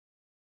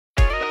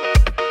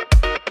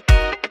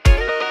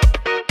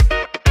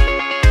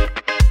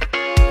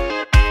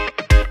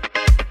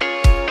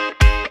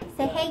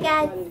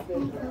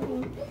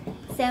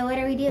guys. So what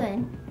are we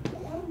doing?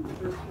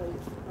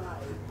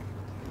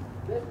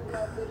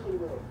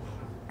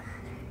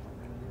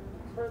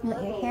 You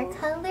want your hair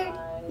colored?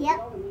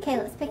 Yep. Okay,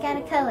 let's pick out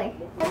a color.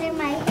 Color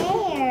my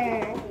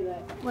hair.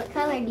 What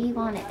color do you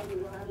want it?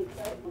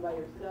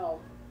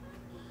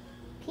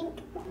 Pink?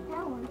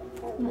 That one.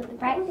 You want the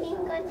bright pink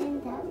one?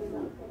 And that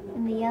one.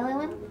 And the yellow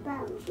one?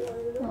 Brown.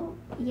 Oh,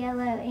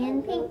 yellow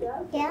and pink?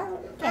 Yeah.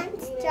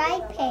 And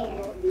striped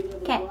hair.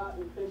 Okay.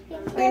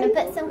 We're going to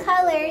put some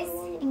colors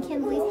in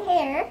Kinsley's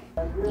hair.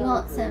 You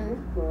want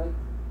some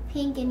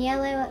pink and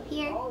yellow up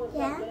here?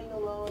 Yeah.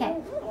 Okay.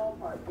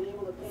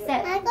 So,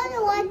 I'm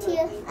gonna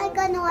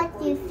watch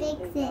you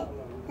fix it.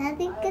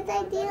 That's a good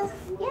idea.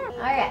 yeah.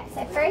 Alright,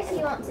 so first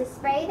you want to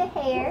spray the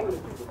hair.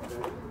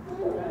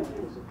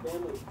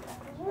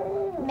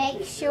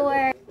 Make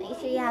sure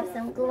you have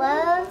some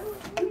gloves.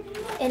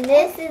 And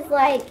this is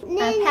like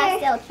a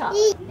pastel chalk.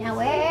 Now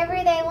wherever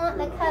they want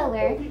the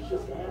color,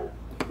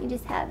 you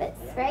just have it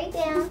sprayed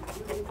down.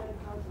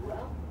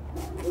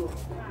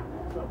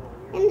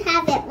 And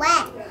have it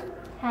wet.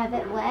 Have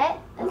it wet.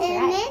 That's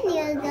And right. then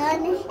you go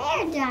in the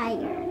hair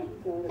dryer.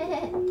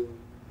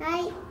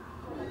 Right?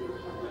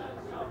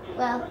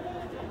 Well,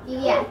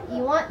 yeah,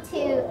 you want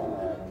to,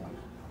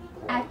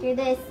 after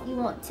this, you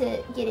want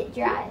to get it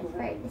dry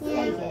for it to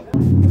stay good.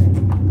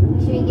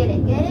 Make sure you get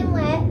it good and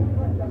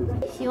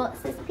wet. She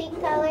wants this pink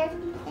color,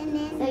 And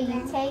then so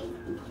you take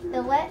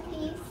the wet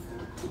piece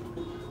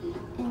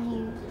and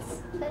you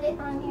just put it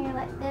on here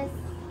like this.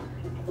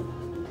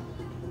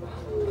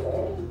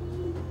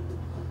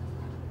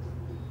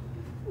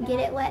 Get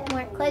it wet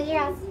more. Close your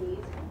eyes.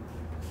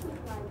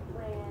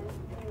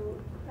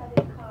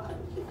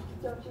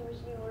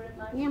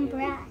 and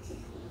brush.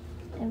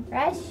 And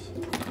brush.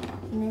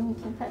 And then you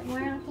can put more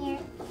on here.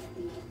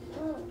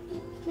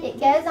 It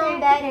goes on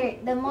better.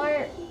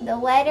 The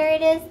wetter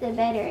it is, the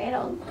better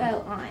it'll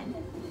go on.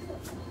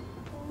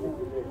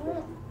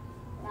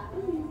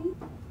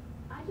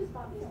 I just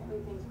bought these three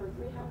things for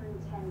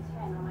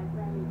 $310.10 on my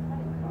brand new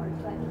credit card,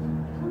 but I don't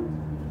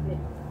use it.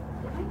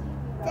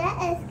 That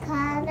is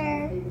color.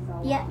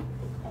 Yep.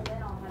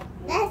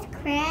 That's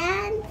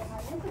crayons.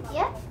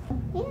 Yep.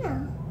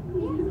 Yeah.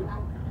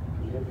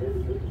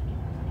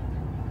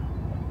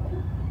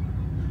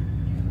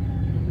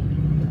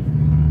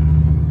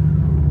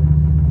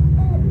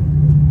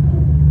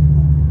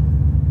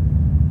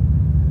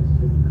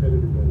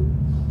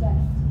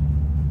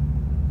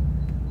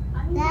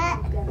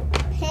 That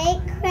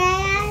pink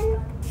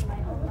crayon.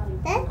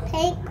 That's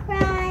pink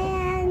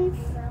crayons.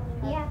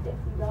 Yeah.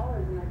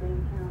 $50 in my bank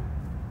account.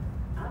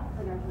 I don't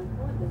think I can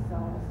afford this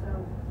all, so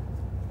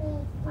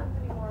I'm going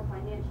to be more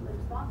financially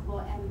responsible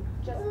and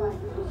just buy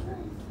food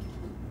insurance.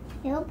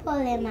 You're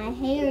pulling my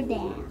hair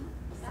down.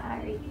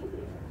 Sorry.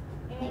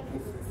 I think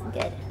this is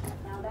good.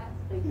 Now that's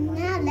big.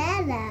 Not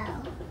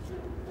yellow.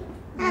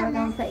 Now we're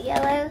going to put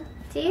yellow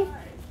too.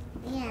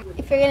 Yeah.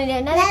 If you're going to do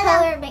another Yellow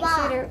color, make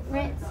box. sure to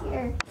rinse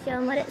your... Show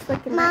them what it's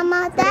looking Mama,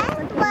 like. that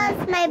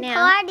was my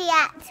Now. party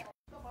at.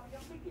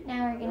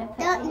 Now we're going to put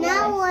Don't the know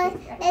yellow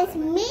what strip. it's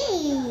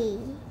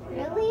me.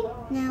 Really?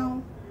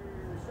 No.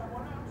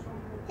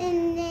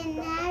 And then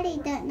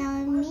Daddy don't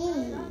know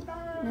me.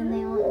 Then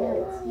they won't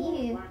know it's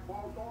you.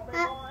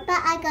 But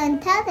I can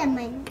tell them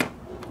when.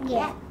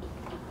 Yeah.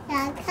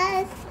 Yeah,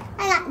 because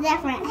I got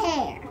different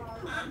hair.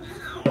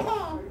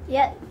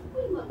 Yep.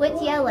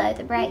 Which yellow?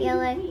 The bright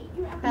yellow?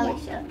 Probably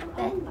show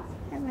the...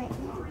 Right.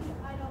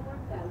 I don't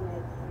work that way.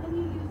 When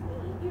you use me,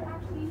 you're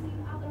actually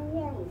using other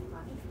people's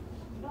money.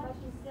 But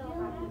you still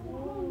have to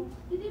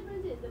pay. The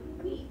difference is that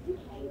with me, you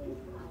pay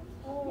this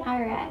much.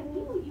 Alright. When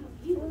people use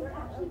you, they're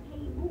actually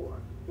paying more.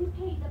 They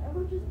pay the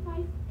purchase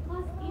price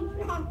plus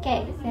interest.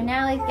 Okay, so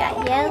now we've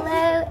got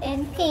yellow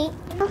and pink.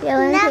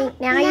 Yellow and pink.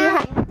 Now you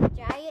have to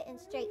dry it and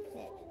straighten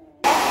it.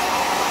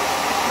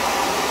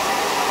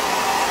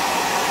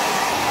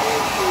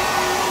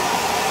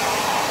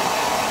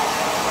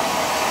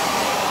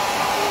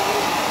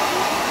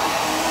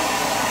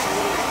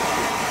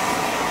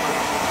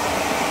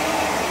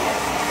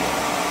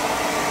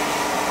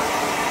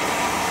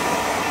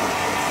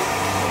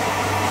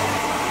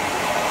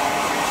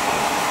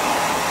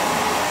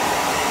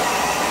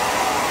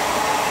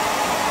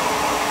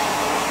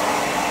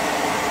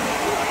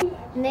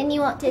 And then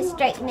you want to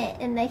straighten it,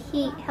 and the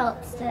heat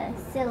helps to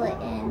seal it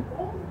in.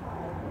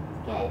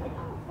 Good.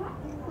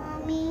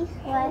 Mommy.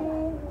 What?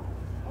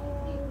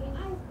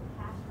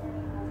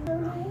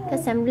 Put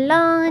some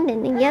blonde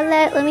and the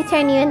yellow. Let me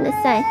turn you in the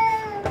sun.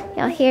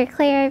 Y'all hear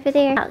clear over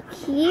there? How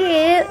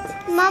cute.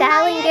 Mama,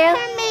 Styling girl.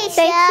 information.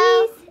 Say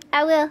cheese.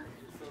 I will.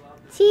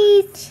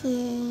 Cheese.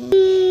 Cheese.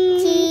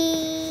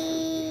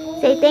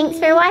 Cheese. Say thanks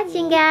for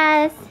watching,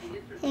 guys.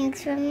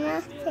 Thanks for watching,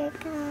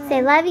 guys.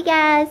 Say love you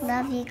guys.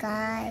 Love you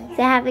guys.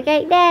 Say have a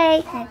great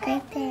day. Have a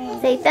great day.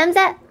 Say thumbs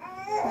up.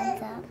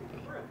 Thumbs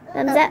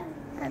up.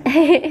 Thumbs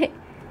up.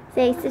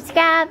 Say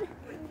subscribe.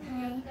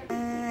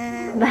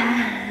 Bye.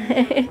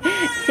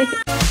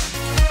 Bye.